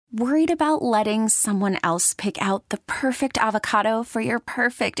Worried about letting someone else pick out the perfect avocado for your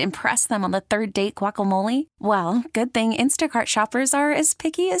perfect impress them on the third date guacamole? Well, good thing Instacart shoppers are as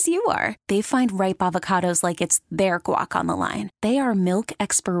picky as you are. They find ripe avocados like it's their guac on the line. They are milk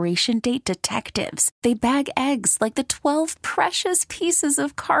expiration date detectives. They bag eggs like the 12 precious pieces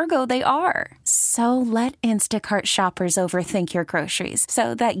of cargo they are. So let Instacart shoppers overthink your groceries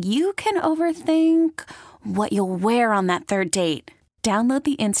so that you can overthink what you'll wear on that third date. Download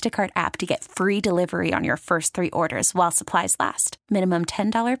the Instacart app to get free delivery on your first 3 orders while supplies last. Minimum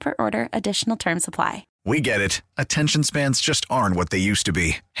 $10 per order. Additional terms apply. We get it. Attention spans just aren't what they used to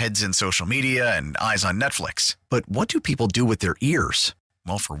be. Heads in social media and eyes on Netflix. But what do people do with their ears?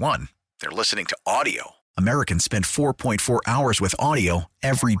 Well, for one, they're listening to audio. Americans spend 4.4 hours with audio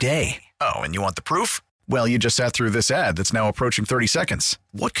every day. Oh, and you want the proof? Well, you just sat through this ad that's now approaching 30 seconds.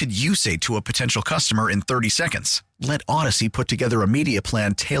 What could you say to a potential customer in 30 seconds? Let Odyssey put together a media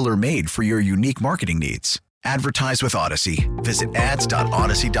plan tailor-made for your unique marketing needs. Advertise with Odyssey. Visit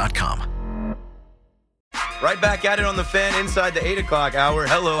ads.odyssey.com. Right back at it on the Fan inside the 8 o'clock hour.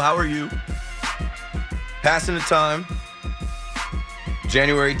 Hello, how are you? Passing the time.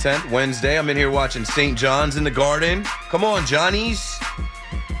 January 10th, Wednesday. I'm in here watching St. John's in the Garden. Come on, Johnnies.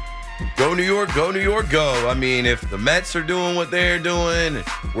 Go New York, go New York, go. I mean, if the Mets are doing what they're doing,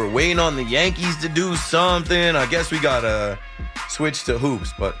 we're waiting on the Yankees to do something. I guess we got to switch to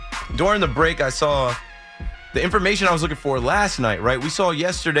hoops. But during the break, I saw the information I was looking for last night, right? We saw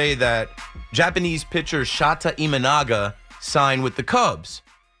yesterday that Japanese pitcher Shota Imanaga signed with the Cubs.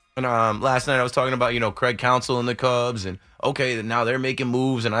 And last night I was talking about, Craig Counsell and the Cubs. And, okay, now they're making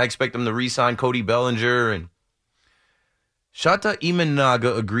moves, and I expect them to re-sign Cody Bellinger. And Shota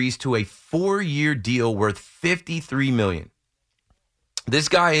Imanaga agrees to a 4-year deal worth $53 million. This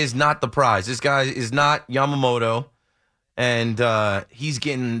guy is not the prize. This guy is not Yamamoto, and he's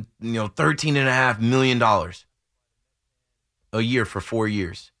getting $13.5 million a year for 4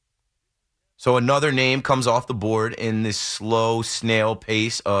 years. So another name comes off the board in this slow snail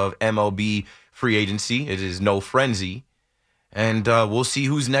pace of MLB free agency. It is no frenzy, and we'll see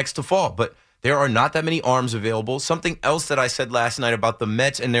who's next to fall. But there are not that many arms available. Something else that I said last night about the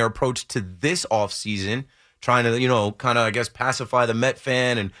Mets and their approach to this offseason, trying to, pacify the Met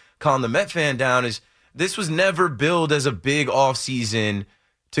fan and calm the Met fan down, is this was never billed as a big offseason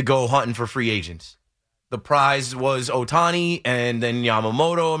to go hunting for free agents. The prize was Ohtani, and then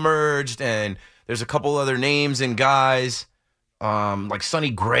Yamamoto emerged, and there's a couple other names and guys like Sonny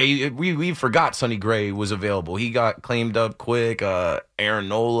Gray. We forgot Sonny Gray was available. He got claimed up quick. Aaron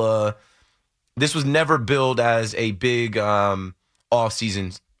Nola. This was never billed as a big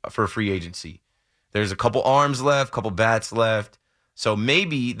offseason for free agency. There's a couple arms left, couple bats left. So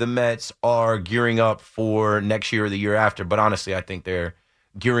maybe the Mets are gearing up for next year or the year after. But honestly, I think they're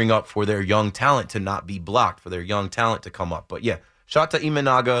gearing up for their young talent to not be blocked, for their young talent to come up. But yeah, Shota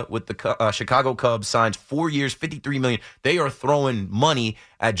Imanaga with the Chicago Cubs signs 4 years, $53 million. They are throwing money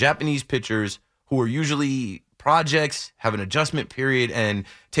at Japanese pitchers who are usually projects, have an adjustment period, and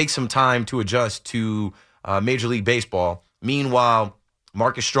take some time to adjust to Major League Baseball. Meanwhile,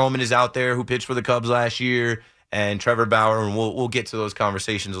 Marcus Stroman is out there, who pitched for the Cubs last year, and Trevor Bauer, and we'll get to those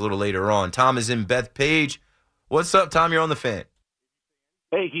conversations a little later on. Tom is in Bethpage. What's up, Tom? You're on the Fan.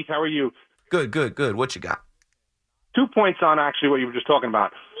 Hey, Heath, how are you? Good. What you got? 2 points on actually what you were just talking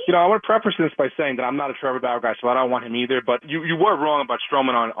about. I want to preface this by saying that I'm not a Trevor Bauer guy, so I don't want him either. But you were wrong about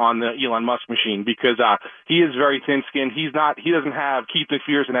Stroman on the Elon Musk machine, because he is very thin-skinned. He doesn't have Keith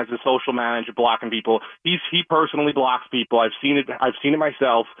McPherson as a social manager blocking people. He personally blocks people. I've seen it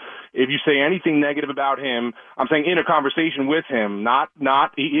myself. If you say anything negative about him, I'm saying in a conversation with him,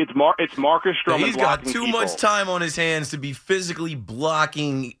 it's Marcus Stroman. He's got too much time on his hands to be physically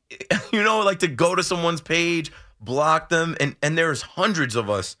blocking. Like to go to someone's page, block them, and there's hundreds of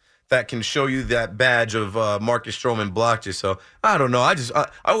us that can show you that badge of Marcus Stroman blocked you. So I don't know. I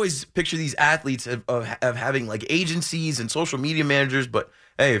always picture these athletes of having like agencies and social media managers. But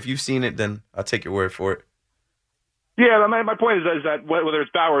hey, if you've seen it, then I'll take your word for it. Yeah, my point is that whether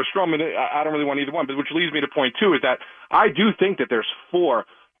it's Bauer or Stroman, I don't really want either one. But which leads me to point two, is that I do think that there's 4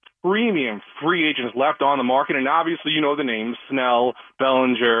 premium free agents left on the market, and obviously you know the names: Snell,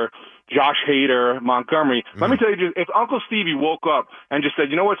 Bellinger, Josh Hader, Montgomery. Let me tell you, if Uncle Stevie woke up and just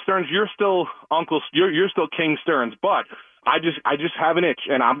said, "You know what, Stearns, you're still King Stearns, but I just have an itch,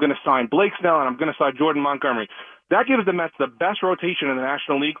 and I'm going to sign Blake Snell, and I'm going to sign Jordan Montgomery." That gives the Mets the best rotation in the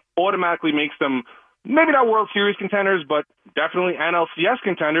National League. Automatically makes them maybe not World Series contenders, but definitely NLCS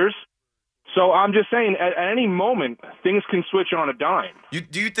contenders. So I'm just saying, at any moment, things can switch on a dime.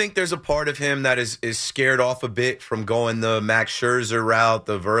 Do you think there's a part of him that is scared off a bit from going the Max Scherzer route,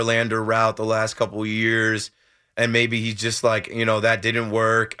 the Verlander route the last couple of years, and maybe he's just like, that didn't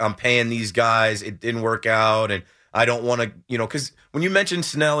work. I'm paying these guys. It didn't work out, and I don't want to, because when you mentioned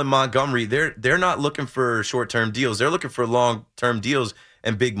Snell and Montgomery, they're not looking for short-term deals. They're looking for long-term deals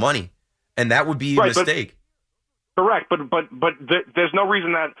and big money, and that would be a mistake. Correct, but there's no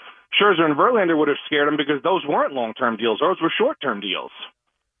reason that Scherzer and Verlander would have scared him because those weren't long-term deals. Those were short-term deals.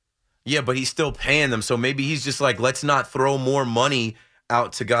 Yeah, but he's still paying them. So maybe he's just like, let's not throw more money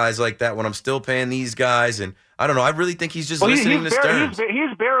out to guys like that when I'm still paying these guys. And I don't know. I really think he's just listening to Stearns.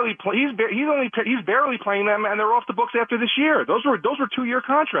 He's barely playing them, and they're off the books after this year. Those were 2-year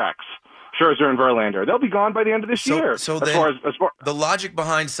contracts. Scherzer and Verlander. They'll be gone by the end of this year. So the logic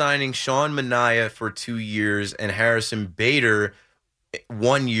behind signing Sean Manaea for 2 years and Harrison Bader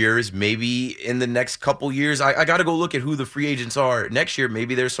 1 year is maybe in the next couple years. I got to go look at who the free agents are next year.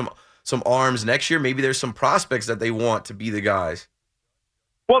 Maybe there's some arms next year. Maybe there's some prospects that they want to be the guys.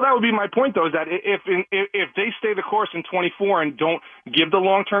 Well, that would be my point, though, is that if they stay the course in 24 and don't give the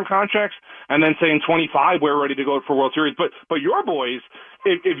long-term contracts, and then say in 25 we're ready to go for World Series, but your boys,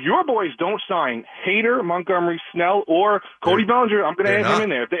 if your boys don't sign Hader, Montgomery, Snell, or Cody Bellinger, I'm going to add him in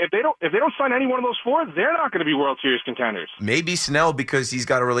there. If they don't sign any one of those four, they're not going to be World Series contenders. Maybe Snell because he's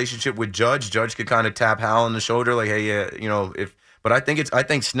got a relationship with Judge. Judge could kind of tap Hal on the shoulder, like, hey, if. But I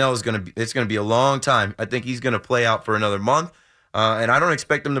think Snell is going to be a long time. I think he's going to play out for another month. And I don't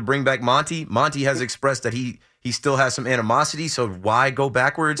expect them to bring back Monty. Monty has expressed that he still has some animosity, so why go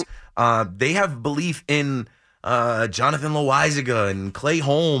backwards? They have belief in Jonathan Loaizaga and Clay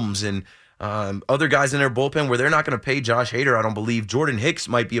Holmes and other guys in their bullpen where they're not going to pay Josh Hader, I don't believe. Jordan Hicks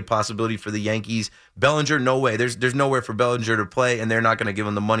might be a possibility for the Yankees. Bellinger, no way. There's nowhere for Bellinger to play, and they're not going to give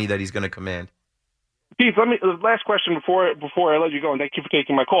him the money that he's going to command. Keith, last question before I let you go, and thank you for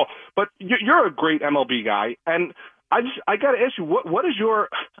taking my call. But you're a great MLB guy, and I got to ask you, what is your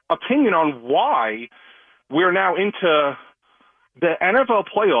opinion on why we're now into the NFL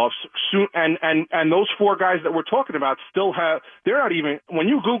playoffs soon, and those four guys that we're talking about they're not even, when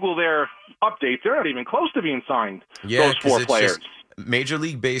you Google their updates, they're not even close to being signed. Yeah, those four players. Major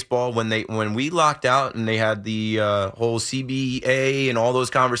League Baseball, when we locked out and they had the whole CBA and all those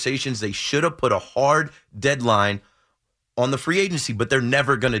conversations, they should have put a hard deadline on the free agency, but they're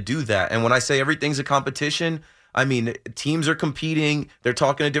never going to do that. And when I say everything's a competition, I mean, teams are competing. They're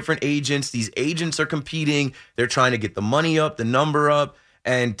talking to different agents. These agents are competing. They're trying to get the money up, the number up,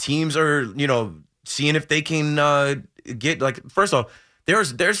 and teams are, seeing if they can get, like, first off,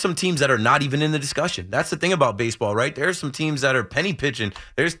 there's some teams that are not even in the discussion. That's the thing about baseball, right? There's some teams that are penny pitching.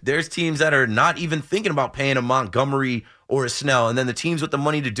 There's teams that are not even thinking about paying a Montgomery or a Snell, and then the teams with the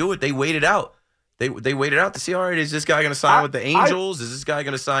money to do it, they wait it out. They waited out to see, all right, is this guy going to sign with the Angels? Is this guy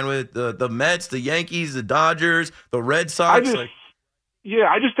going to sign with the Mets, the Yankees, the Dodgers, the Red Sox?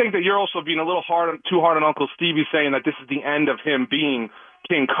 I just think that you're also being a little too hard on Uncle Stevie saying that this is the end of him being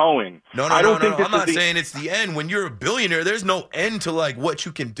King Cohen. No. I'm not saying it's the end. When you're a billionaire, there's no end to like what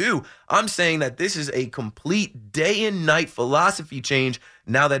you can do. I'm saying that this is a complete day and night philosophy change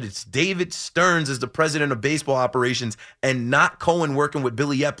now that it's David Stearns as the president of baseball operations and not Cohen working with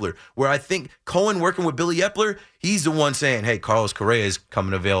Billy Epler, where I think Cohen working with Billy Epler, he's the one saying, hey, Carlos Correa is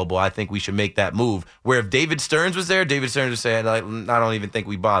coming available. I think we should make that move. Where if David Stearns was there, David Stearns would say, I don't even think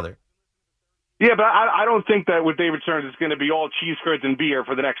we bother. Yeah, but I don't think that with David Stearns it's going to be all cheese curds and beer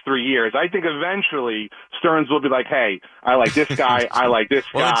for the next 3 years. I think eventually Stearns will be like, hey, I like this guy, I like this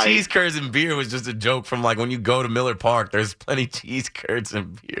guy. Well, the cheese curds and beer was just a joke from like when you go to Miller Park, there's plenty of cheese curds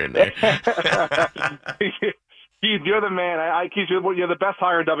and beer in there. Keith, you're the man. Keith, you're the best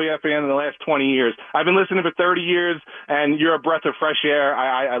hire in WFAN in the last 20 years. I've been listening for 30 years, and you're a breath of fresh air.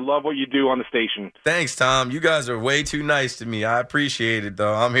 I love what you do on the station. Thanks, Tom. You guys are way too nice to me. I appreciate it,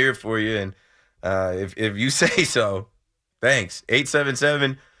 though. I'm here for you, and if you say so, thanks.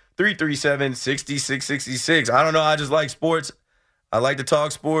 877-337-6666. I don't know. I just like sports. I like to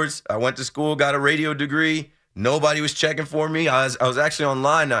talk sports. I went to school, got a radio degree. Nobody was checking for me. I was actually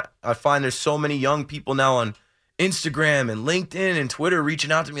online. I find there's so many young people now on Instagram and LinkedIn and Twitter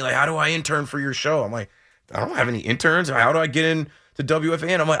reaching out to me like, how do I intern for your show? I'm like, I don't have any interns. How do I get into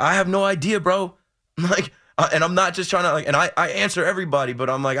WFAN? I'm like, I have no idea, bro. I'm like, and I'm not just trying to like, and I answer everybody, but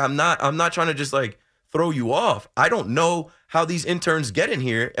I'm like, I'm not trying to just like throw you off. I don't know how these interns get in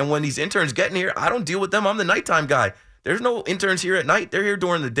here. And when these interns get in here, I don't deal with them. I'm the nighttime guy. There's no interns here at night. They're here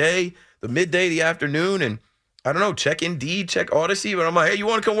during the day, the midday, the afternoon. And I don't know, check Indeed, check Odyssey. But I'm like, hey, you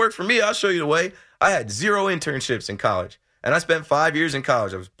want to come work for me? I'll show you the way. I had 0 internships in college. And I spent 5 years in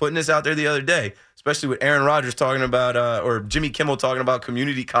college. I was putting this out there the other day, especially with Aaron Rodgers talking about, or Jimmy Kimmel talking about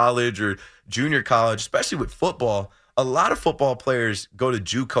community college or junior college, especially with football. A lot of football players go to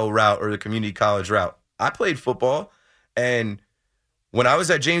JUCO route or the community college route. I played football, and when I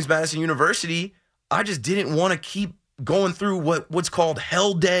was at James Madison University, I just didn't want to keep going through what's called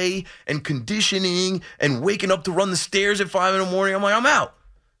hell day and conditioning and waking up to run the stairs at 5 a.m. I'm like, I'm out.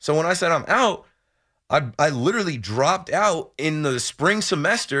 So when I said I'm out, I literally dropped out in the spring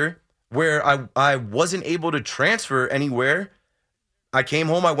semester where I wasn't able to transfer anywhere. I came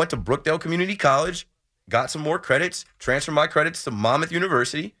home, I went to Brookdale Community College, got some more credits, transferred my credits to Monmouth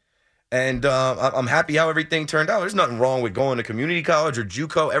University, and I'm happy how everything turned out. There's nothing wrong with going to community college or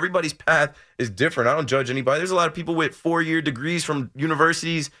JUCO. Everybody's path is different. I don't judge anybody. There's a lot of people with 4-year degrees from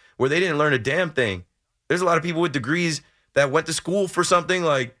universities where they didn't learn a damn thing. There's a lot of people with degrees that went to school for something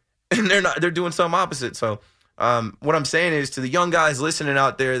and they're doing something opposite. So what I'm saying is to the young guys listening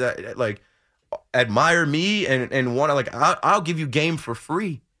out there that admire me and want to I'll give you game for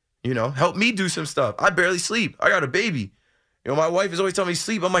free. Help me do some stuff. I barely sleep. I got a baby. My wife is always telling me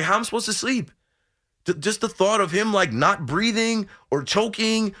sleep. I'm like, how am I supposed to sleep? Just the thought of him not breathing or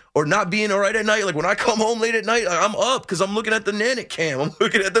choking or not being all right at night. Like when I come home late at night, I'm up because I'm looking at the nanny cam. I'm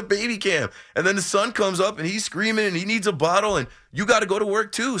looking at the baby cam. And then the son comes up and he's screaming and he needs a bottle and you got to go to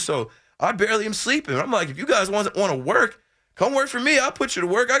work too. So I barely am sleeping. I'm like, if you guys want to work, come work for me. I'll put you to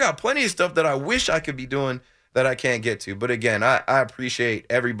work. I got plenty of stuff that I wish I could be doing that I can't get to. But again, I appreciate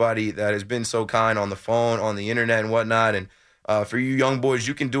everybody that has been so kind on the phone, on the internet and whatnot. And for you young boys,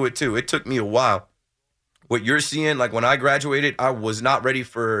 you can do it too. It took me a while. What you're seeing, when I graduated, I was not ready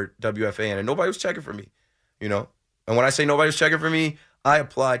for WFAN, and nobody was checking for me, And when I say nobody was checking for me, I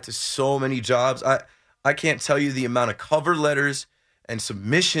applied to so many jobs. I can't tell you the amount of cover letters and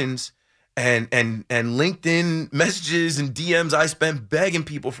submissions and LinkedIn messages and DMs I spent begging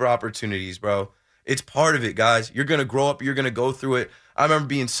people for opportunities, bro. It's part of it, guys. You're going to grow up. You're going to go through it. I remember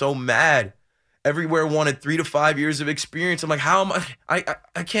being so mad. Everywhere wanted 3 to 5 years of experience. I'm like, how am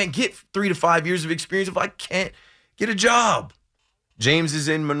I can't get 3 to 5 years of experience if I can't get a job. James is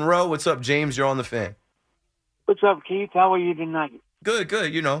in Monroe. What's up, James? You're on the Fan. What's up, Keith? How are you tonight? Good.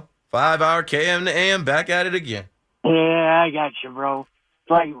 5-hour KM to AM, back at it again. Yeah, I got you, bro. It's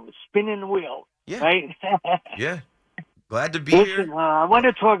like spinning the wheel, right? Yeah. Glad to be Listen, here. I want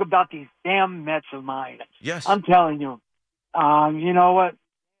to talk about these damn Mets of mine. Yes. I'm telling you. You know what?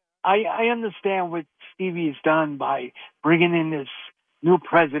 I understand what Stevie's done by bringing in this new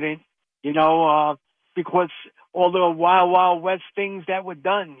president, because all the Wild Wild West things that were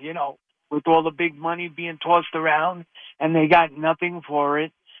done, with all the big money being tossed around and they got nothing for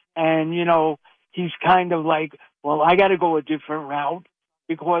it. And, he's kind of like, well, I got to go a different route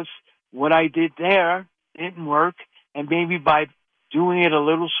because what I did there didn't work. And maybe by doing it a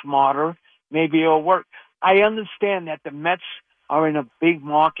little smarter, maybe it'll work. I understand that the Mets are in a big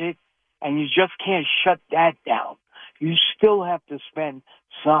market, and you just can't shut that down. You still have to spend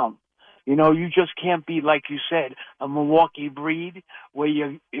some. You just can't be, like you said, a Milwaukee breed where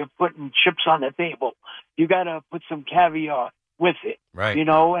you're putting chips on the table. You got to put some caviar with it, right? And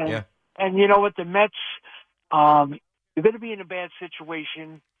you know what, the Mets, they're going to be in a bad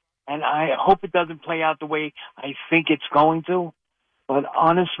situation, and I hope it doesn't play out the way I think it's going to. But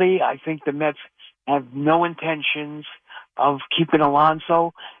honestly, I think the Mets have no intentions of keeping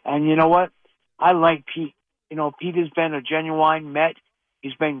Alonso. And you know what? I like Pete. Pete has been a genuine Met.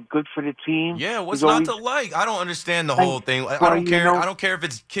 He's been good for the team. Yeah, what's not to like? I don't understand the whole thing. I don't care. I don't care if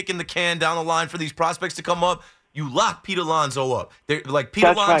it's kicking the can down the line for these prospects to come up. You lock Pete Alonso up. Pete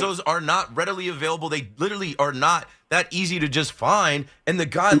Alonsos are not readily available. They literally are not that easy to just find. And the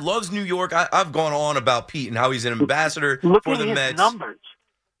guy loves New York. I've gone on about Pete and how he's an ambassador for the Mets.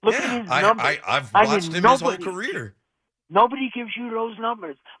 Look at his numbers. I've watched him his whole career. Nobody gives you those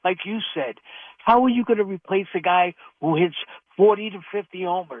numbers. Like you said, how are you going to replace a guy who hits 40 to 50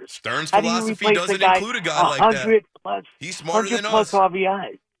 homers? Stern's philosophy doesn't include a guy like that. Plus, he's smarter than plus us.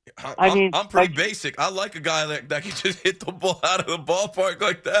 RBIs. I'm pretty basic. I like a guy that can just hit the ball out of the ballpark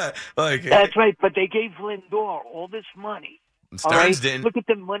like that. That's right, but they gave Lindor all this money. Stearns didn't. Look at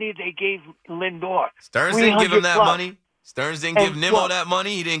the money they gave Lindor. Stearns didn't give him that money. Stearns didn't give Nimmo that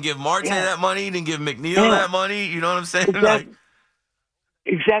money. He didn't give Marte that money. He didn't give McNeil that money. You know what I'm saying?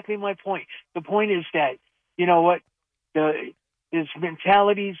 Exactly my point. The point is that, you know what, there's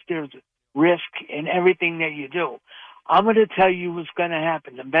mentalities, there's risk in everything that you do. I'm going to tell you what's going to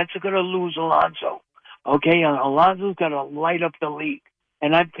happen. The Mets are going to lose Alonso. Okay? And Alonso's going to light up the league.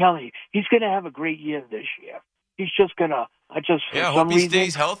 And I'm telling you, he's going to have a great year this year. he's just gonna. For I some hope he reason,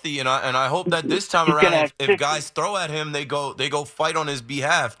 stays healthy, and I hope that this time he's gonna around, have if guys throw at him, they go fight on his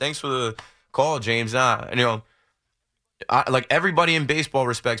behalf. Thanks for the call, James. Like everybody in baseball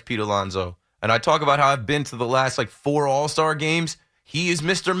respects Pete Alonso, and I talk about how I've been to the last 4 All-Star games. He is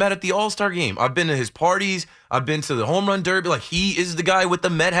Mr. Met at the All-Star game. I've been to his parties. I've been to the home run derby. He is the guy with the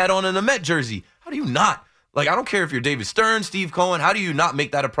Met hat on and the Met jersey. How do you not? I don't care if you're David Stern, Steve Cohen. How do you not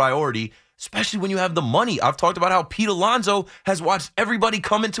make that a priority, especially when you have the money? I've talked about how Pete Alonso has watched everybody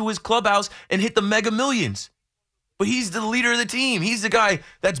come into his clubhouse and hit the mega millions. But he's the leader of the team. He's the guy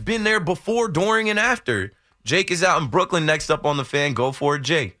that's been there before, during, and after. Jake is out in Brooklyn next up on the Fan. Go for it,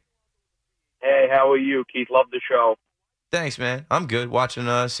 Jake. Hey, how are you, Keith? Love the show. Thanks, man. I'm good. Watching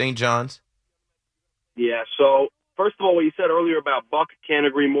St. John's. Yeah, so first of all, what you said earlier about Buck, can't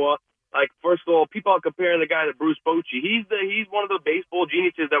agree more. First of all, people are comparing the guy to Bruce Bochy. He's one of the baseball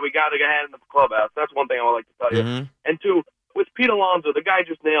geniuses that we got had in the clubhouse. That's one thing I would like to tell you. Mm-hmm. And two, with Pete Alonso, the guy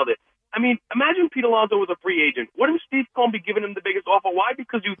just nailed it. I mean, imagine Pete Alonso was a free agent. Wouldn't Steve Cohen be giving him the biggest offer? Why?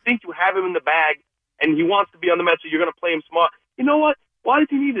 Because you think you have him in the bag and he wants to be on the Mets, so you're going to play him smart. You know what? Why does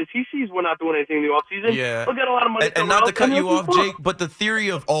he need this? He sees we're not doing anything in the offseason. Yeah. He'll get a lot of money. And not to cut you off, Jake, but the theory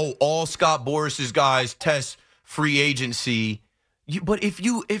of, all Scott Boris's guys test free agency. But if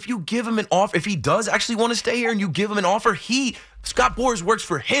you give him an offer, if he does actually want to stay here and you give him an offer, Scott Boras works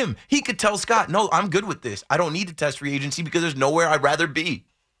for him. He could tell Scott, no, I'm good with this. I don't need to test free agency because there's nowhere I'd rather be.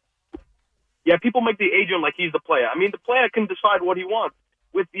 Yeah, people make the agent like he's the player. I mean, the player can decide what he wants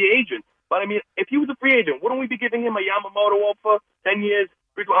with the agent. But, I mean, if he was a free agent, wouldn't we be giving him a Yamamoto offer 10 years?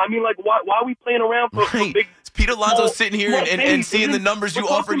 I mean, why are we playing around for big... Pete Alonso sitting here and seeing the numbers you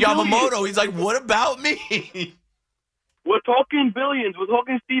offered Yamamoto. Billions. He's like, what about me? We're talking billions. We're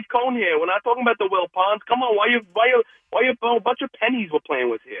talking Steve Cohen here. We're not talking about the Will Ponds. Come on, why you a bunch of pennies we're playing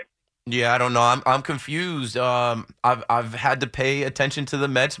with here? Yeah, I don't know. I'm confused. I've had to pay attention to the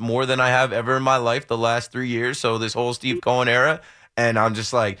Mets more than I have ever in my life the last 3 years. So this whole Steve Cohen era, and I'm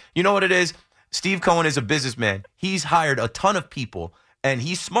just like, you know what it is? Steve Cohen is a businessman. He's hired a ton of people. And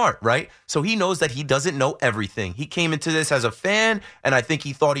he's smart, right? So he knows that he doesn't know everything. He came into this as a fan, and I think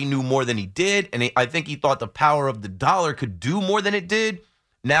he thought he knew more than he did. And I think he thought the power of the dollar could do more than it did.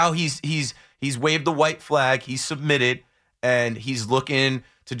 Now he's waved the white flag. He's submitted, and he's looking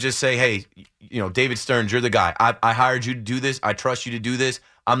to just say, hey, David Stearns, you're the guy. I hired you to do this. I trust you to do this.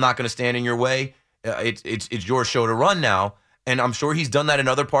 I'm not going to stand in your way. It's your show to run now. And I'm sure he's done that in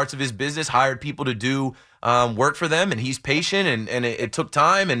other parts of his business, hired people to do work for them, and he's patient, and it took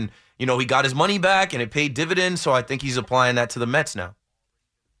time, and, he got his money back, and it paid dividends, so I think he's applying that to the Mets now.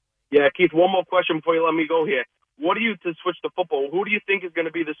 Yeah, Keith, one more question before you let me go here. What do you, to switch to football, who do you think is going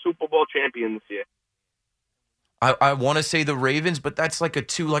to be the Super Bowl champion this year? I want to say the Ravens, but that's like a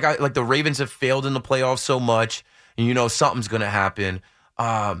two. Like the Ravens have failed in the playoffs so much, and something's going to happen.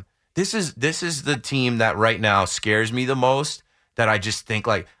 This is the team that right now scares me the most. That I just think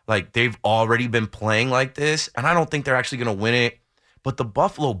like they've already been playing like this, and I don't think they're actually going to win it. But the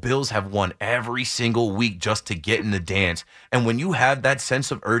Buffalo Bills have won every single week just to get in the dance. And when you have that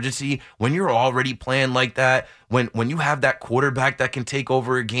sense of urgency, when you're already playing like that, when you have that quarterback that can take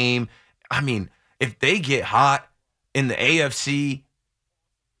over a game, I mean, if they get hot in the AFC,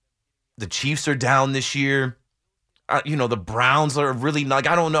 the Chiefs are down this year. The Browns are really not,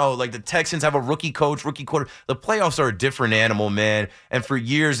 I don't know, the Texans have a rookie coach, rookie quarter. The playoffs are a different animal, man. And for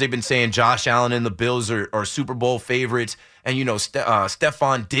years, they've been saying Josh Allen and the Bills are Super Bowl favorites. And,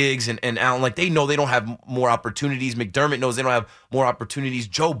 Stephon Diggs and Allen, they know they don't have more opportunities. McDermott knows they don't have more opportunities.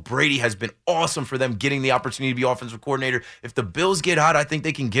 Joe Brady has been awesome for them getting the opportunity to be offensive coordinator. If the Bills get hot, I think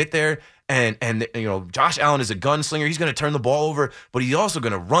they can get there. And Josh Allen is a gunslinger. He's going to turn the ball over, but he's also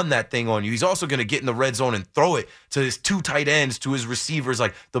going to run that thing on you. He's also going to get in the red zone and throw it to his two tight ends, to his receivers.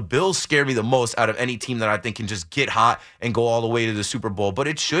 The Bills scare me the most out of any team that I think can just get hot and go all the way to the Super Bowl. But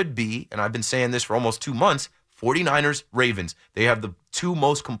it should be, and I've been saying this for almost 2 months, 49ers, Ravens. They have the two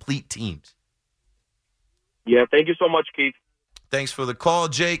most complete teams. Yeah, thank you so much, Keith. Thanks for the call,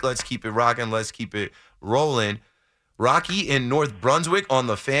 Jake. Let's keep it rocking. Let's keep it rolling. Rocky in North Brunswick on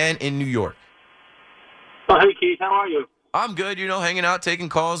the Fan in New York. Oh, hey, Keith. How are you? I'm good, hanging out, taking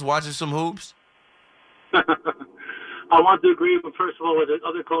calls, watching some hoops. I want to agree, but first of all, with the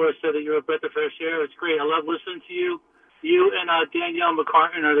other caller said that you're a breath of fresh air. It's great. I love listening to you. You and Danielle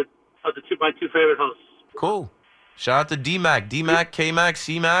McCartan are my two favorite hosts. Cool. Shout out to D-Mac. D-Mac, K-Mac,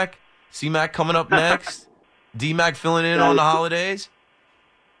 C-Mac. C-Mac coming up next. D-Mac filling in on the holidays.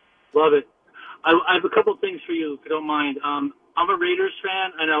 Love it. I have a couple things for you, if you don't mind. I'm a Raiders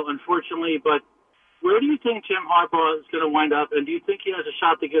fan, I know, unfortunately, but where do you think Jim Harbaugh is going to wind up, and do you think he has a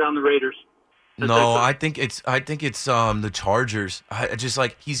shot to get on the Raiders? No, I think it's the Chargers. I just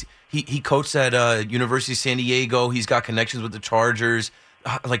like he coached at University of San Diego. He's got connections with the Chargers.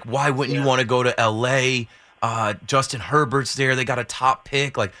 Like, why wouldn't you want to go to L.A.? Justin Herbert's there. They got a top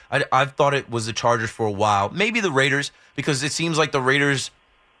pick. Like, I've thought it was the Chargers for a while. Maybe the Raiders, because it seems like the Raiders,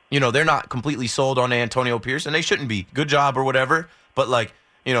 they're not completely sold on Antonio Pierce, and they shouldn't be. Good job or whatever. But, like,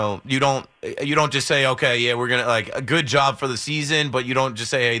 you don't just say, okay, yeah, we're going to, like, a good job for the season, but you don't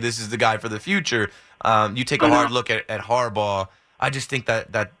just say, hey, this is the guy for the future. You take a hard look at Harbaugh. I just think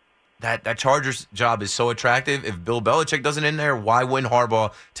that Chargers job is so attractive. If Bill Belichick doesn't in there, why wouldn't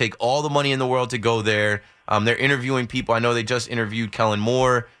Harbaugh take all the money in the world to go there? They're interviewing people. I know they just interviewed Kellen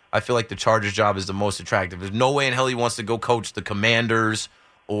Moore. I feel like the Chargers job is the most attractive. There's no way in hell he wants to go coach the Commanders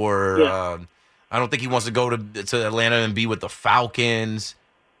or I don't think he wants to go to Atlanta and be with the Falcons.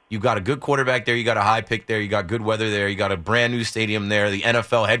 You got a good quarterback there. You got a high pick there. You got good weather there. You got a brand new stadium there. The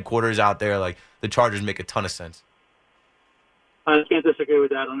NFL headquarters out there. Like, the Chargers make a ton of sense. I can't disagree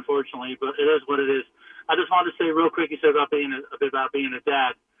with that, unfortunately, but it is what it is. I just wanted to say real quick, you said about being a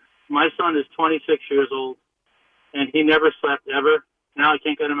dad. My son is 26 years old, and he never slept ever. Now I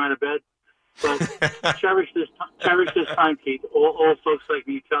can't get him out of bed. But cherish this time, Keith. All folks like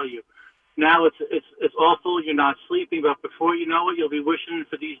me tell you. Now it's awful. You're not sleeping, but before you know it, you'll be wishing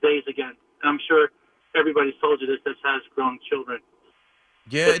for these days again. And I'm sure everybody's told you this that has grown children.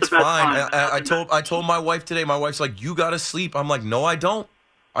 Yeah, it's fine. I told my wife today. My wife's like, you gotta sleep. I'm like, no, I don't.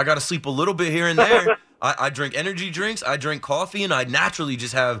 I gotta sleep a little bit here and there. I drink energy drinks. I drink coffee, and I naturally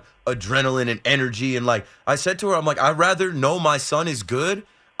just have adrenaline and energy. And like I said to her, I'm like, I'd rather know my son is good.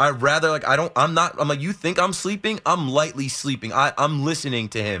 I'd rather I'm like, you think I'm sleeping? I'm lightly sleeping. I'm listening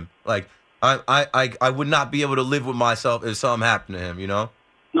to him. Like I would not be able to live with myself if something happened to him.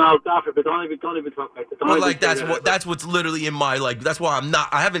 No, God forbid. Don't even talk like that. But like that's what's literally in my that's why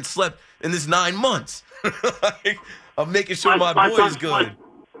I haven't slept in this 9 months. Like, I'm making sure my boy is good.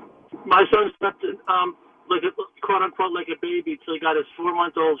 My son slept like a quote unquote like a baby till he got his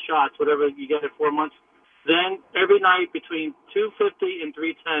 4-month-old shots, whatever you get at 4 months. Then every night between 2:50 and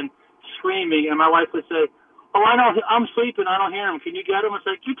 3:10, screaming, and my wife would say, "Oh, I know, I'm sleeping. I don't hear him. Can you get him?" It's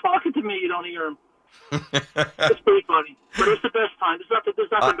like, "You talking to me? You don't hear him." It's pretty funny, but it's the best time. There's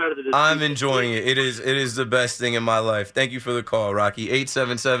nothing better than this. I'm enjoying it. It is the best thing in my life. Thank you for the call, Rocky.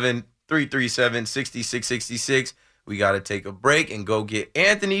 877-337-6666. We got to take a break and go get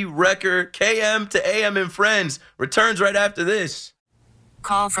Anthony Recker, KM to AM and Friends. Returns right after this.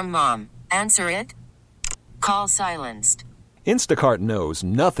 Call from mom. Answer it. Call silenced. Instacart knows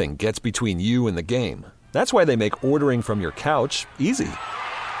nothing gets between you and the game. That's why they make ordering from your couch easy.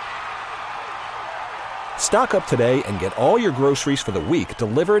 Stock up today and get all your groceries for the week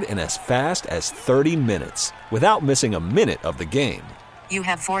delivered in as fast as 30 minutes without missing a minute of the game. You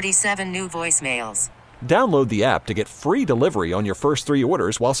have 47 new voicemails. Download the app to get free delivery on your first 3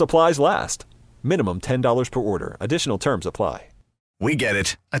 orders while supplies last. Minimum $10 per order. Additional terms apply. We get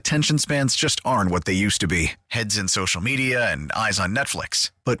it. Attention spans just aren't what they used to be. Heads in social media and eyes on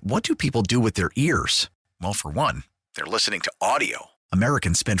Netflix. But what do people do with their ears? Well, for one, they're listening to audio.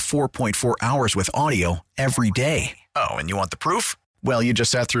 Americans spend 4.4 hours with audio every day. Oh, and you want the proof? Well, you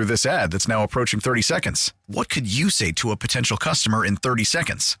just sat through this ad that's now approaching 30 seconds. What could you say to a potential customer in 30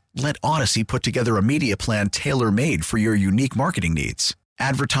 seconds? Let Odyssey put together a media plan tailor-made for your unique marketing needs.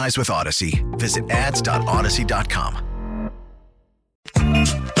 Advertise with Odyssey. Visit ads.odyssey.com.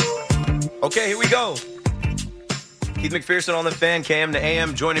 Okay, here we go. Keith McPherson on the Fan, KM to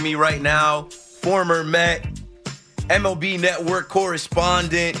AM. Joining me right now, former Met, MLB Network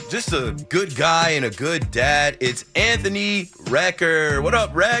correspondent, just a good guy and a good dad. It's Anthony Recker. What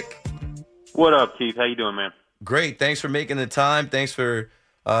up, Rec? What up, Keith? How you doing, man? Great. Thanks for making the time. Thanks for,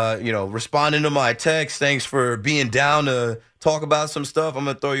 responding to my text. Thanks for being down to talk about some stuff. I'm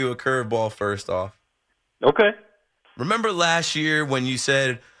going to throw you a curveball first off. Okay. Remember last year when you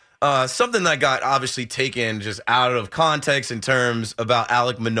said something that got obviously taken just out of context in terms about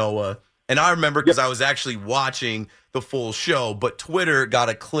Alek Manoah? And I remember because I was actually watching the full show, but Twitter got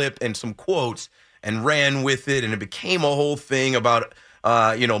a clip and some quotes and ran with it, and it became a whole thing about,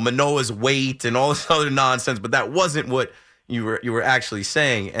 Manoah's weight and all this other nonsense. But that wasn't what you were actually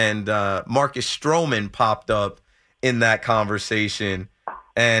saying. And Marcus Stroman popped up in that conversation,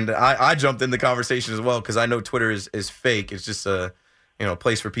 and I jumped in the conversation as well because I know Twitter is fake. It's just a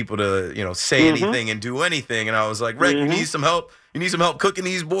place for people to say anything and do anything. And I was like, Rick, you need some help. You need some help cooking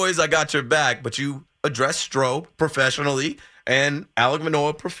these boys. I got your back. But you address Stroh professionally and Alek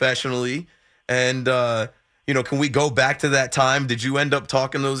Manoah professionally. And, can we go back to that time? Did you end up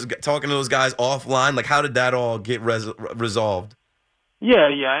talking to those guys offline? Like, how did that all get resolved? Yeah,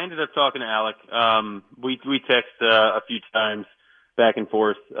 I ended up talking to Alec. We text a few times back and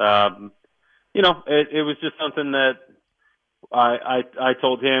forth. It was just something that I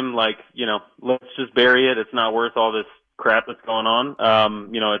told him, like, let's just bury it. It's not worth all this crap that's going on.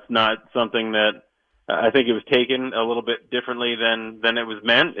 It's not something that I think it was taken a little bit differently than it was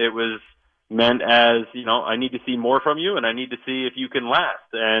meant. It was meant as, I need to see more from you, and I need to see if you can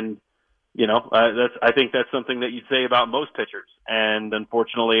last. And I think that's something that you'd say about most pitchers. And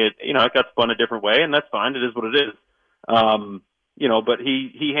unfortunately, it got spun a different way, and that's fine. It is what it is. But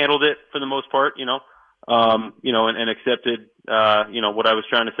he handled it for the most part, and accepted, what I was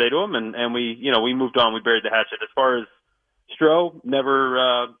trying to say to him. And we moved on. We buried the hatchet. As far as Stroh,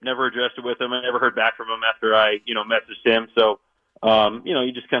 never addressed it with him. I never heard back from him after I, messaged him. So,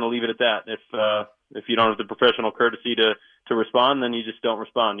 you just kind of leave it at that. If you don't have the professional courtesy to respond, then you just don't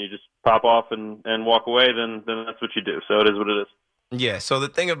respond. You just pop off and walk away, then that's what you do. So it is what it is. Yeah, so the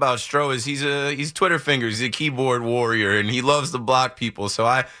thing about Stroh is he's Twitter fingers. He's a keyboard warrior, and he loves to block people. So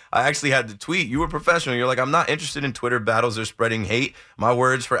I actually had to tweet, you were professional. You're like, I'm not interested in Twitter battles or spreading hate. My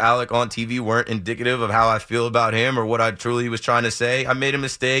words for Alec on TV weren't indicative of how I feel about him or what I truly was trying to say. I made a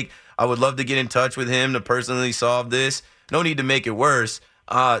mistake. I would love to get in touch with him to personally solve this. No need to make it worse.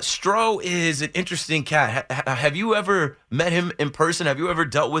 Stroh is an interesting cat. Have you ever met him in person? Have you ever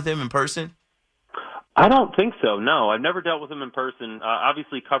dealt with him in person? I don't think so. No, I've never dealt with him in person.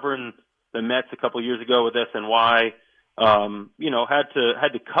 Obviously, covering the Mets a couple years ago with SNY, had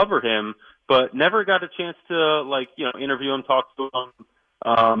to cover him, but never got a chance to interview him, talk to him.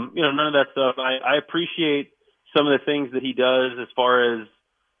 None of that stuff. I appreciate some of the things that he does as far as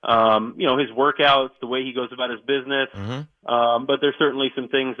his workouts, the way he goes about his business. Mm-hmm. But there's certainly some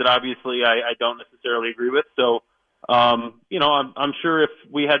things that obviously I don't necessarily agree with. So. I'm sure if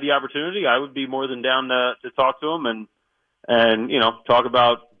we had the opportunity, I would be more than down to talk to him and talk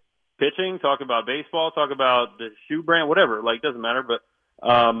about pitching, talk about baseball, talk about the shoe brand, whatever. Like, doesn't matter. But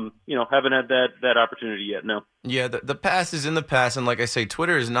haven't had that opportunity yet. No. Yeah, the past is in the past, and like I say,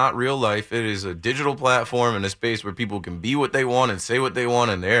 Twitter is not real life. It is a digital platform and a space where people can be what they want and say what they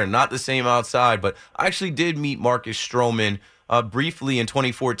want, and they're not the same outside. But I actually did meet Marcus Stroman briefly in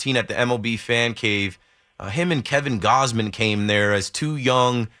 2014 at the MLB Fan Cave. Him and Kevin Gausman came there as two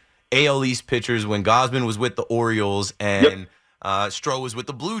young AL East pitchers when Gausman was with the Orioles and Stroh was with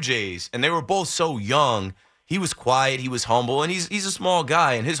the Blue Jays. And they were both so young. He was quiet, he was humble, and he's a small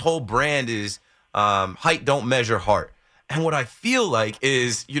guy. And his whole brand is height don't measure heart. And what I feel like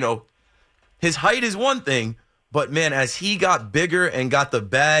is, his height is one thing, but, man, as he got bigger and got the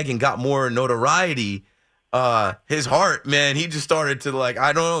bag and got more notoriety, his heart, man, he just started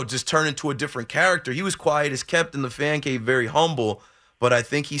to just turn into a different character. He was quiet as kept in the fan cave, very humble, but I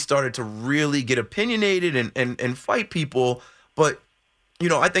think he started to really get opinionated and fight people. But,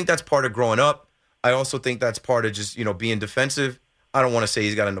 I think that's part of growing up. I also think that's part of just, being defensive. I don't want to say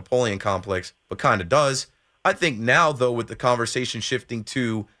he's got a Napoleon complex, but kind of does. I think now, though, with the conversation shifting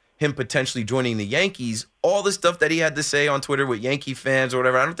to him potentially joining the Yankees, all the stuff that he had to say on Twitter with Yankee fans or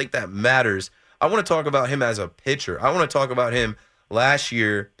whatever, I don't think that matters. I want to talk about him as a pitcher. I want to talk about him last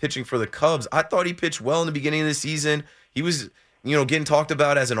year pitching for the Cubs. I thought he pitched well in the beginning of the season. He was, getting talked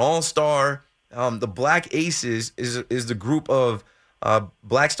about as an all-star. The Black Aces is the group of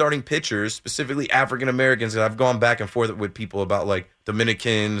black starting pitchers, specifically African-Americans. And I've gone back and forth with people about like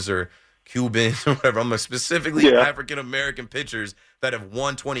Dominicans or Cubans or whatever. I'm specifically African-American pitchers that have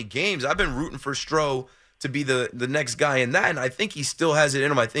won 20 games. I've been rooting for Stroh to be the next guy in that, and I think he still has it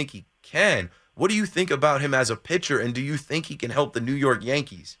in him. I think he can. What do you think about him as a pitcher, and do you think he can help the New York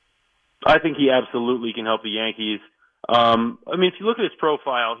Yankees? I think he absolutely can help the Yankees. If you look at his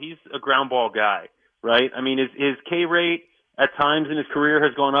profile, he's a ground ball guy, right? His K rate at times in his career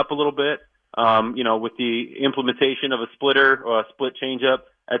has gone up a little bit, with the implementation of a splitter or a split changeup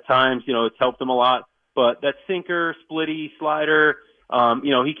at times, it's helped him a lot. But that sinker, splitty, slider,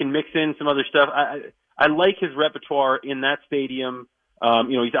 he can mix in some other stuff. I like his repertoire in that stadium.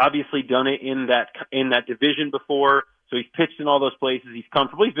 He's obviously done it in that division before, so he's pitched in all those places. He's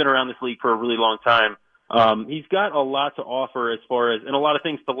comfortable. He's been around this league for a really long time. He's got a lot to offer and a lot of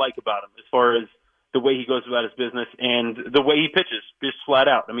things to like about him as far as the way he goes about his business and the way he pitches, just flat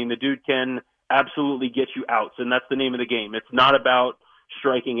out. The dude can absolutely get you outs, and that's the name of the game. It's not about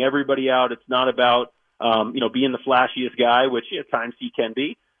striking everybody out. It's not about, being the flashiest guy, which at times he can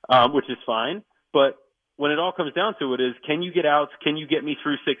be, which is fine. But when it all comes down to it is, can you get outs? Can you get me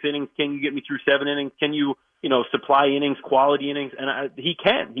through 6 innings? Can you get me through 7 innings? Can you, supply innings, quality innings? And he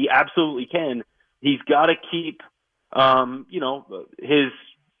can. He absolutely can. He's got to keep, his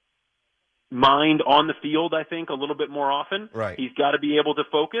mind on the field, I think, a little bit more often. Right. He's got to be able to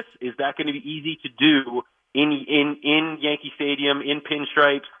focus. Is that going to be easy to do in Yankee Stadium, in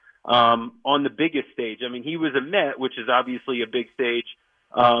pinstripes, on the biggest stage? I mean, he was a Met, which is obviously a big stage,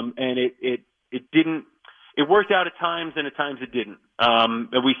 and it worked out at times, and at times it didn't.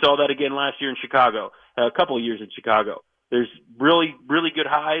 And we saw that again last year in Chicago, a couple of years in Chicago. There's really, really good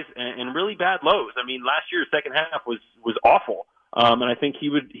highs and really bad lows. I mean, last year's second half was awful, and I think he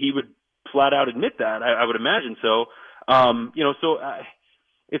would flat out admit that. I would imagine so.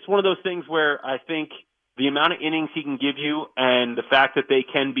 It's one of those things where I think the amount of innings he can give you, and the fact that they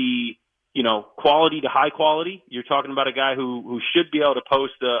can be, quality to high quality. You're talking about a guy who should be able to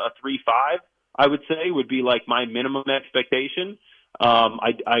post a 3.5. I would say would be like my minimum expectation.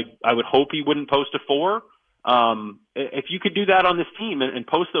 I would hope he wouldn't post a 4. If you could do that on this team and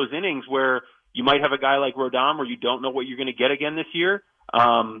post those innings where you might have a guy like Rodon where you don't know what you're going to get again this year,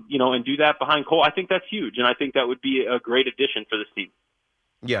 and do that behind Cole, I think that's huge, and I think that would be a great addition for this team.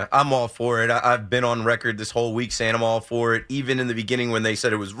 Yeah, I'm all for it. I've been on record this whole week saying I'm all for it, even in the beginning when they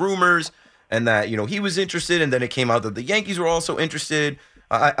said it was rumors and that, he was interested, and then it came out that the Yankees were also interested.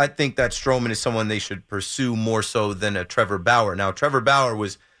 I think that Stroman is someone they should pursue more so than a Trevor Bauer. Now, Trevor Bauer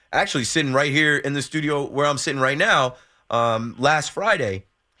was actually sitting right here in the studio where I'm sitting right now last Friday.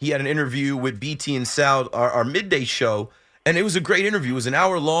 He had an interview with BT and Sal, our midday show, and it was a great interview. It was an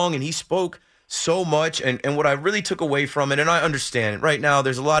hour long, and he spoke so much. And what I really took away from it, and I understand it, right now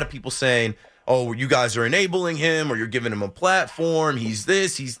there's a lot of people saying, oh, you guys are enabling him or you're giving him a platform. He's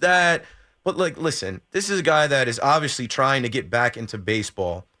this, he's that. But, listen, this is a guy that is obviously trying to get back into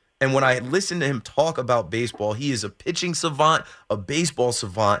baseball. And when I listen to him talk about baseball, he is a pitching savant, a baseball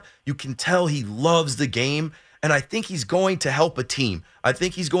savant. You can tell he loves the game, and I think he's going to help a team. I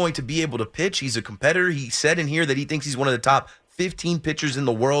think he's going to be able to pitch. He's a competitor. He said in here that he thinks he's one of the top 15 pitchers in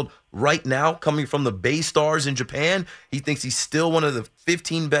the world right now, coming from the Bay Stars in Japan. He thinks he's still one of the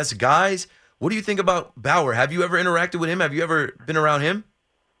 15 best guys. What do you think about Bauer? Have you ever interacted with him? Have you ever been around him?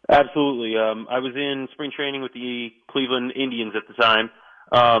 Absolutely. I was in spring training with the Cleveland Indians at the time,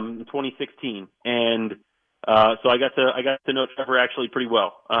 in 2016, and so I got to know Trevor actually pretty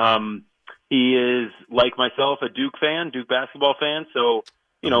well. He is, like myself, a Duke basketball fan. So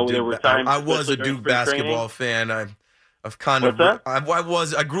there were times I was a Duke basketball fan. I've kind of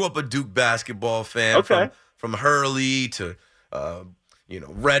What's that? I grew up a Duke basketball fan. Okay. From Hurley to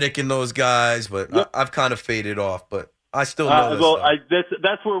Reddick and those guys, but Yep. I've kind of faded off. But I still know this stuff.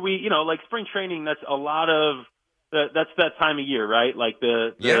 That's where we, like spring training. That's a lot of that's that time of year, right? Like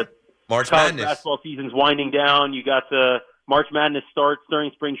the March college Madness basketball season's winding down. You got the March Madness starts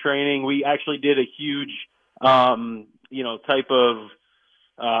during spring training. We actually did a huge, type of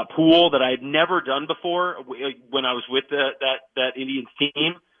pool that I had never done before when I was with that Indians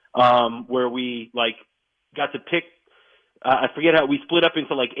team, where we got to pick. I forget how we split up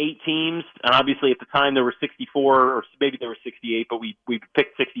into 8 teams, and obviously at the time there were 64, or maybe there were 68, but we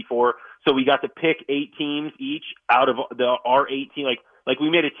picked 64. So we got to pick 8 teams each out of our 18. Like we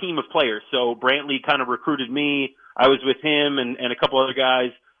made a team of players. So Brantley kind of recruited me. I was with him and a couple other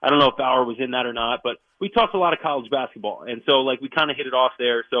guys. I don't know if Bauer was in that or not, but we talked a lot of college basketball, and so we kind of hit it off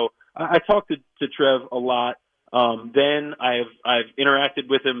there. So I talked to Trev a lot. Then I've interacted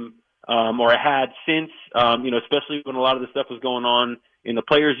with him. Or I had since, especially when a lot of the stuff was going on in the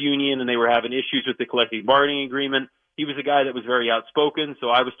players' union and they were having issues with the collective bargaining agreement. He was a guy that was very outspoken, so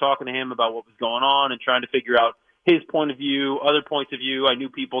I was talking to him about what was going on and trying to figure out his point of view, other points of view. I knew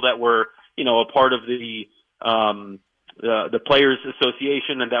people that were, a part of the Players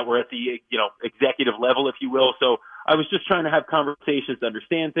Association and that were at the, executive level, if you will. So I was just trying to have conversations to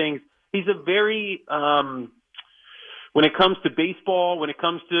understand things. He's a very when it comes to baseball, when it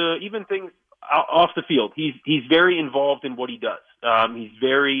comes to even things off the field, he's very involved in what he does. He's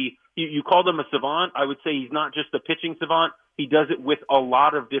very, you called him a savant. I would say he's not just a pitching savant. He does it with a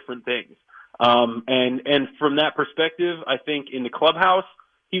lot of different things. And from that perspective, I think in the clubhouse,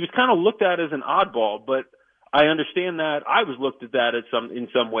 he was kind of looked at as an oddball, but I understand that I was looked at that in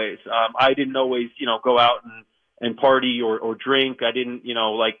some ways. I didn't always, go out and party or drink. I didn't,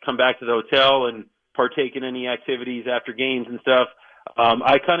 come back to the hotel and partake in any activities after games and stuff.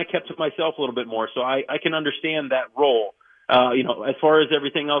 I kind of kept to myself a little bit more, so I can understand that role. As far as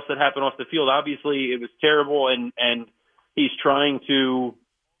everything else that happened off the field, obviously it was terrible, and he's trying to,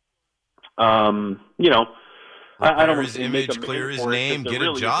 I don't want his to image, make a clear his for it, name, get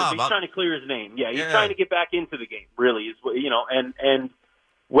really, a job. He's trying to clear his name. Yeah, he's trying to get back into the game. Really, is and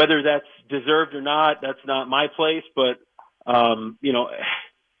whether that's deserved or not, that's not my place. But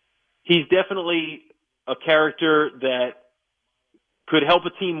he's definitely a character that could help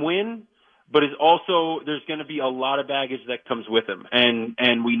a team win, but is also there's going to be a lot of baggage that comes with him,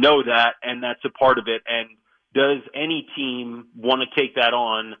 and we know that, and that's a part of it. And does any team want to take that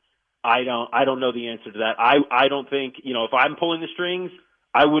on? I don't know the answer to that. I don't think, if I'm pulling the strings,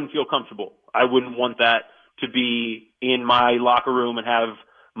 I wouldn't feel comfortable. I wouldn't want that to be in my locker room and have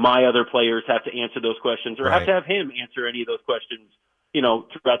my other players have to answer those questions or have to have him answer any of those questions,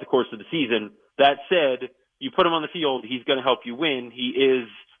 throughout the course of the season. That said, you put him on the field, he's going to help you win. He is,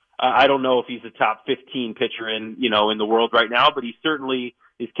 I don't know if he's a top 15 pitcher in the world right now, but he certainly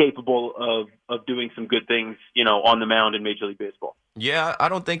is capable of doing some good things, on the mound in Major League Baseball. Yeah, I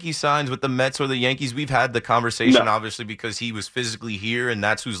don't think he signs with the Mets or the Yankees. We've had the conversation, obviously, because he was physically here, and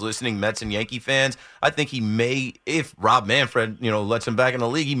that's who's listening, Mets and Yankee fans. I think he may, if Rob Manfred, lets him back in the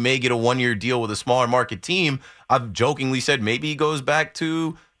league, he may get a one-year deal with a smaller market team. I've jokingly said maybe he goes back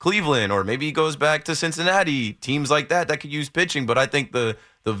to Cleveland or maybe he goes back to Cincinnati, teams like that could use pitching. But I think the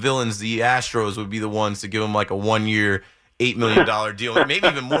villains, the Astros, would be the ones to give him like a one-year, $8 million deal, maybe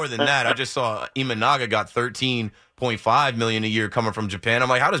even more than that. I just saw Imanaga got $13.5 million a year coming from Japan. I'm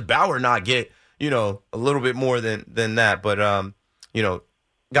like, how does Bauer not get, a little bit more than that? But,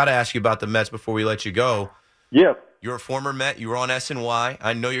 got to ask you about the Mets before we let you go. Yeah. You're a former Met. You were on SNY.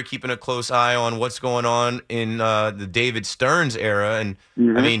 I know you're keeping a close eye on what's going on in the David Stearns era. And,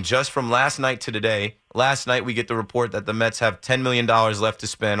 I mean, just from last night to today, last night we get the report that the Mets have $10 million left to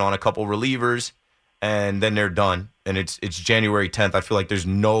spend on a couple relievers, and then they're done. And it's January 10th. I feel like there's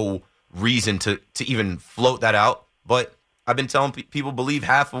no reason to even float that out. But I've been telling people believe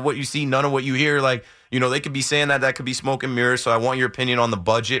half of what you see, none of what you hear. Like, they could be saying that could be smoke and mirrors. So I want your opinion on the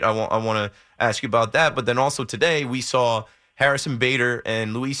budget. I want to ask you about that. But then also today we saw Harrison Bader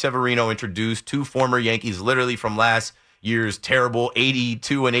and Luis Severino introduce, two former Yankees, literally from last year's terrible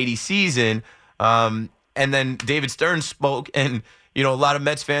 82 and 80 season. And then David Stearns spoke, and a lot of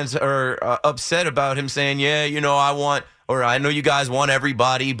Mets fans are upset about him saying, I know you guys want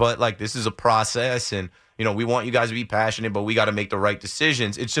everybody, but like this is a process, and we want you guys to be passionate, but we got to make the right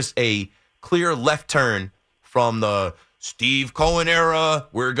decisions. It's just a clear left turn from the Steve Cohen era.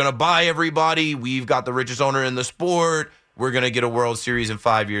 We're going to buy everybody. We've got the richest owner in the sport. We're going to get a World Series in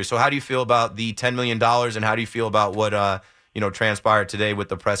 5 years. So how do you feel about the $10 million, and how do you feel about what transpired today with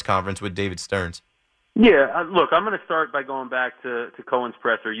the press conference with David Stearns? Yeah, look, I'm going to start by going back to Cohen's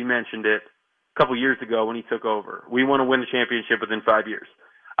presser. You mentioned it a couple years ago when he took over. We want to win the championship within 5 years.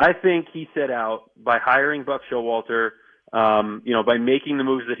 I think he set out by hiring Buck Showalter, by making the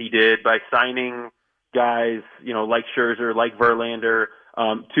moves that he did, by signing guys, like Scherzer, like Verlander,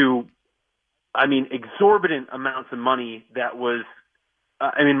 to, exorbitant amounts of money that was,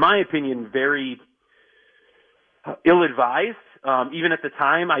 in my opinion, very ill-advised. Even at the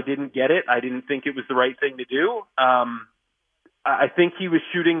time, I didn't get it. I didn't think it was the right thing to do. I think he was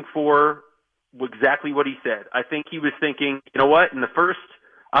shooting for exactly what he said. I think he was thinking,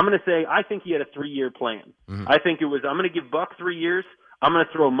 I think he had a 3-year plan. I think it was, I'm going to give Buck 3 years. I'm going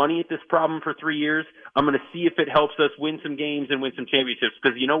to throw money at this problem for 3 years. I'm going to see if it helps us win some games and win some championships.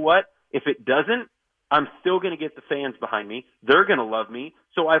 Because you know what? If it doesn't, I'm still going to get the fans behind me. They're going to love me.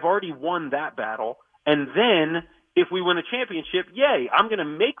 So I've already won that battle. And then if we win a championship, yay, I'm going to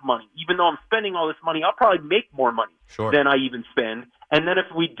make money. Even though I'm spending all this money, I'll probably make more money than I even spend. And then if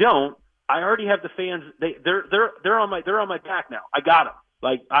we don't, I already have the fans. They're on my back now. I got them.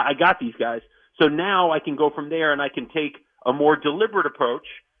 Like I got these guys. So now I can go from there, and I can take a more deliberate approach,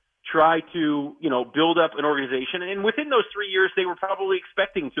 try to, build up an organization. And within those 3 years, they were probably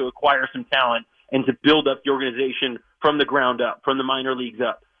expecting to acquire some talent and to build up the organization from the ground up, from the minor leagues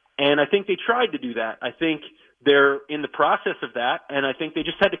up. And I think they tried to do that. I think they're in the process of that, and I think they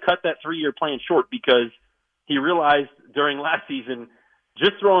just had to cut that 3-year plan short because he realized during last season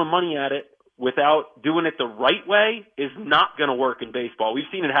just throwing money at it without doing it the right way is not going to work in baseball. We've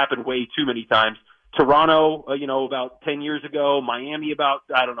seen it happen way too many times. Toronto, about 10 years ago, Miami about,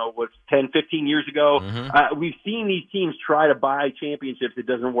 10, 15 years ago. We've seen these teams try to buy championships. It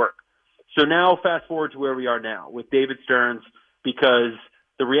doesn't work. So now fast forward to where we are now with David Stearns, because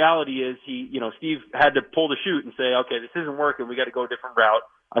the reality is Steve had to pull the chute and say, okay, this isn't working. We got to go a different route.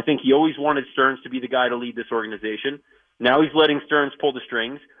 I think he always wanted Stearns to be the guy to lead this organization. Now he's letting Stearns pull the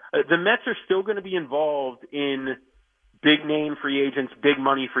strings. The Mets are still going to be involved in big name free agents, big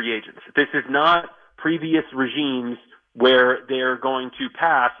money free agents. This is not previous regimes where they're going to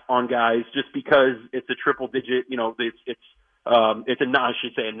pass on guys just because it's a triple digit, it's a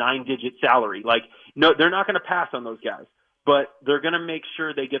 9-digit salary. Like, no, they're not going to pass on those guys, but they're going to make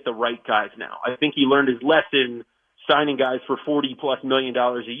sure they get the right guys now. I think he learned his lesson signing guys for $40+ million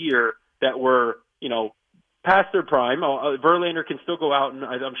a year that were, past their prime. Verlander can still go out and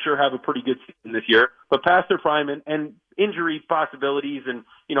I'm sure have a pretty good season this year, but past their prime and injury possibilities, and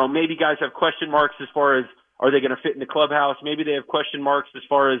maybe guys have question marks as far as are they going to fit in the clubhouse? Maybe they have question marks as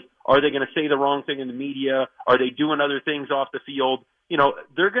far as are they going to say the wrong thing in the media? Are they doing other things off the field?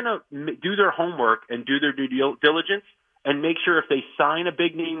 They're going to do their homework and do their due diligence and make sure if they sign a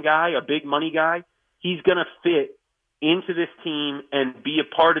big name guy, a big money guy, he's going to fit into this team and be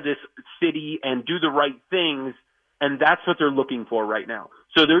a part of this city and do the right things. And that's what they're looking for right now.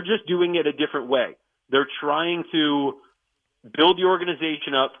 So they're just doing it a different way. They're trying to build the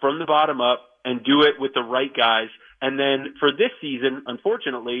organization up from the bottom up and do it with the right guys. And then for this season,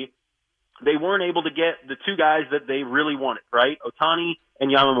 unfortunately, they weren't able to get the two guys that they really wanted, right? Ohtani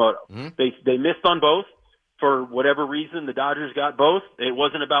and Yamamoto. Mm-hmm. They missed on both. For whatever reason, the Dodgers got both. It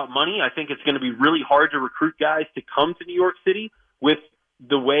wasn't about money. I think it's going to be really hard to recruit guys to come to New York City with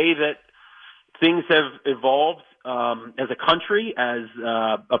the way that things have evolved as a country, as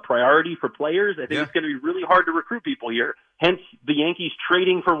a priority for players. I think it's going to be really hard to recruit people here. Hence, the Yankees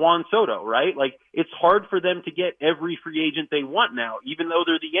trading for Juan Soto, right? Like, it's hard for them to get every free agent they want now, even though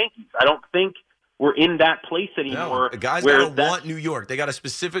they're the Yankees. I don't think we're in that place anymore. No, guys got to want New York. They got to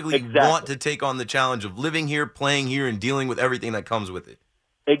specifically want to take on the challenge of living here, playing here, and dealing with everything that comes with it.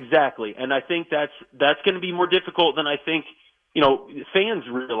 Exactly. And I think that's going to be more difficult than I think, fans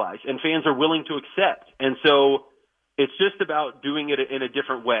realize and fans are willing to accept. And so it's just about doing it in a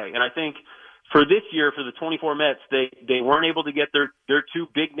different way. And I think for this year, for the 24 Mets, they weren't able to get their two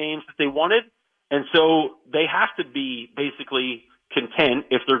big names that they wanted. And so they have to be basically content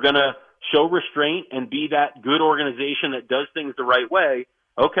if they're going to show restraint and be that good organization that does things the right way.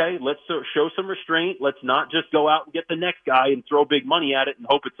 Okay, let's show some restraint. Let's not just go out and get the next guy and throw big money at it and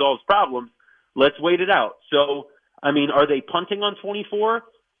hope it solves problems. Let's wait it out. So, are they punting on 24?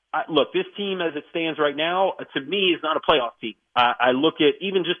 Look, this team as it stands right now, to me, is not a playoff team. I look at,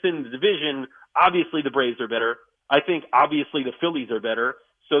 even just in the division, obviously the Braves are better. I think obviously the Phillies are better.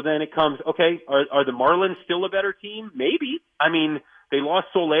 So then it comes, okay, are the Marlins still a better team? Maybe. They lost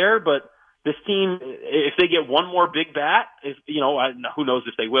Soler, but this team, if they get one more big bat, who knows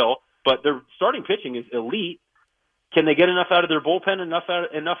if they will, but their starting pitching is elite. Can they get enough out of their bullpen,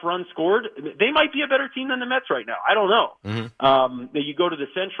 enough runs scored? They might be a better team than the Mets right now. I don't know. Mm-hmm. You go to the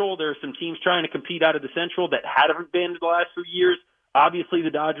Central, there are some teams trying to compete out of the Central that haven't been the last few years. Obviously,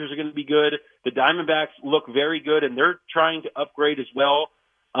 the Dodgers are going to be good. The Diamondbacks look very good, and they're trying to upgrade as well.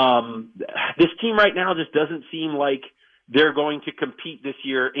 This team right now just doesn't seem like they're going to compete this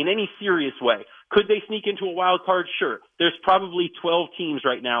year in any serious way. Could they sneak into a wild card? Sure. There's probably 12 teams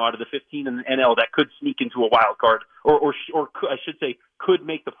right now out of the 15 in the NL that could sneak into a wild card, or I should say, could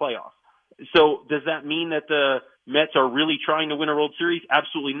make the playoffs. So does that mean that the Mets are really trying to win a World Series?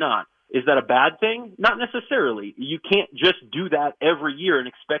 Absolutely not. Is that a bad thing? Not necessarily. You can't just do that every year and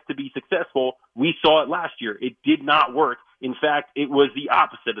expect to be successful. We saw it last year. It did not work. In fact, it was the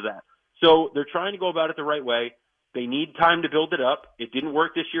opposite of that. So they're trying to go about it the right way. They need time to build it up. It didn't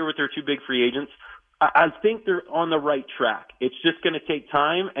work this year with their two big free agents. I think they're on the right track. It's just going to take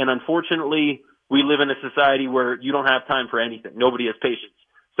time, and unfortunately, we live in a society where you don't have time for anything. Nobody has patience.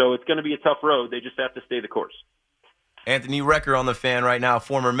 So it's going to be a tough road. They just have to stay the course. Anthony Recker on the Fan right now,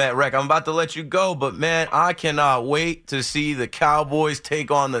 former Met. Reck, I'm about to let you go, but, man, I cannot wait to see the Cowboys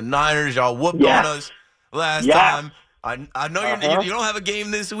take on the Niners. Y'all whooped on us last time. I know you don't have a game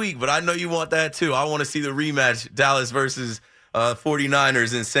this week, but I know you want that too. I want to see the rematch, Dallas versus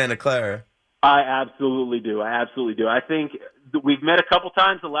 49ers in Santa Clara. I absolutely do. I think we've met a couple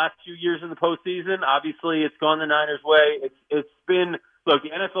times the last 2 years in the postseason. Obviously, it's gone the Niners' way. It's been, look, the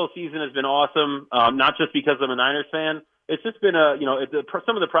NFL season has been awesome, not just because I'm a Niners fan. It's just been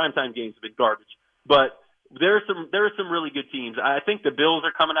some of the primetime games have been garbage. But there are some really good teams. I think the Bills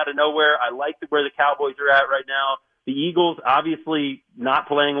are coming out of nowhere. I like where the Cowboys are at right now. The Eagles, obviously, not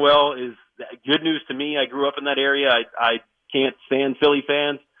playing well is good news to me. I grew up in that area. I can't stand Philly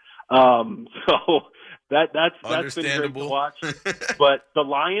fans. So that's been great to watch. But the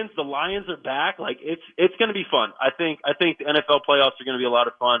Lions are back. Like, it's going to be fun. I think the NFL playoffs are going to be a lot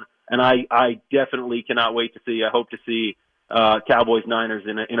of fun, and I definitely cannot wait to see. I hope to see Cowboys Niners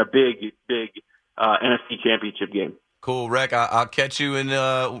in a big NFC Championship game. Cool, Reck. I'll catch you in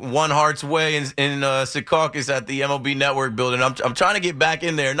One Heart's Way in Secaucus at the MLB Network building. I'm trying to get back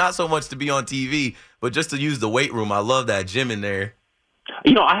in there, not so much to be on TV, but just to use the weight room. I love that gym in there.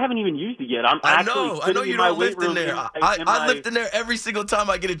 I haven't even used it yet. I know you don't lift in there. I lift in there every single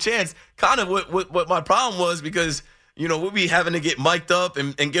time I get a chance. Kind of what my problem was, because we'll be having to get mic'd up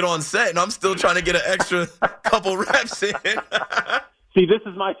and get on set, and I'm still trying to get an extra couple reps in. See, this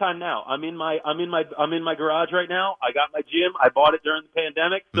is my time now. I'm in my garage right now. I got my gym. I bought it during the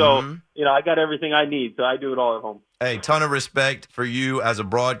pandemic, so I got everything I need. So I do it all at home. Hey, ton of respect for you as a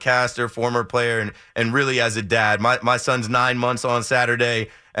broadcaster, former player, and really as a dad. My son's 9 months on Saturday,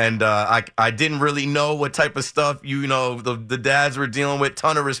 and I didn't really know what type of stuff the dads were dealing with.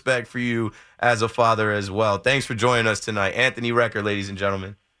 Ton of respect for you as a father as well. Thanks for joining us tonight, Anthony Recker, ladies and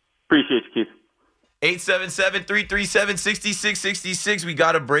gentlemen. Appreciate you, Keith. 877-337-6666. We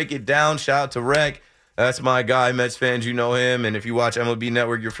got to break it down. Shout out to Rec. That's my guy. Mets fans, you know him. And if you watch MLB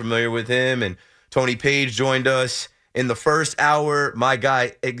Network, you're familiar with him. And Tony Page joined us in the first hour. My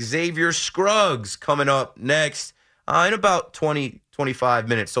guy, Xavier Scruggs, coming up next in about 20-25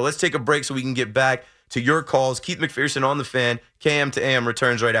 minutes. So let's take a break so we can get back to your calls. Keith McPherson on the Fan. KM to AM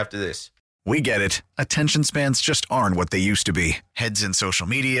returns right after this. We get it. Attention spans just aren't what they used to be. Heads in social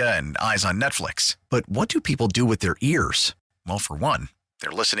media and eyes on Netflix. But what do people do with their ears? Well, for one, they're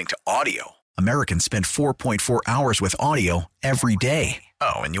listening to audio. Americans spend 4.4 hours with audio every day.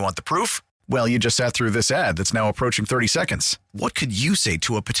 Oh, and you want the proof? Well, you just sat through this ad that's now approaching 30 seconds. What could you say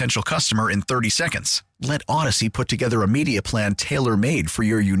to a potential customer in 30 seconds? Let Odyssey put together a media plan tailor-made for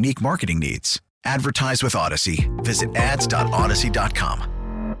your unique marketing needs. Advertise with Odyssey. Visit ads.odyssey.com.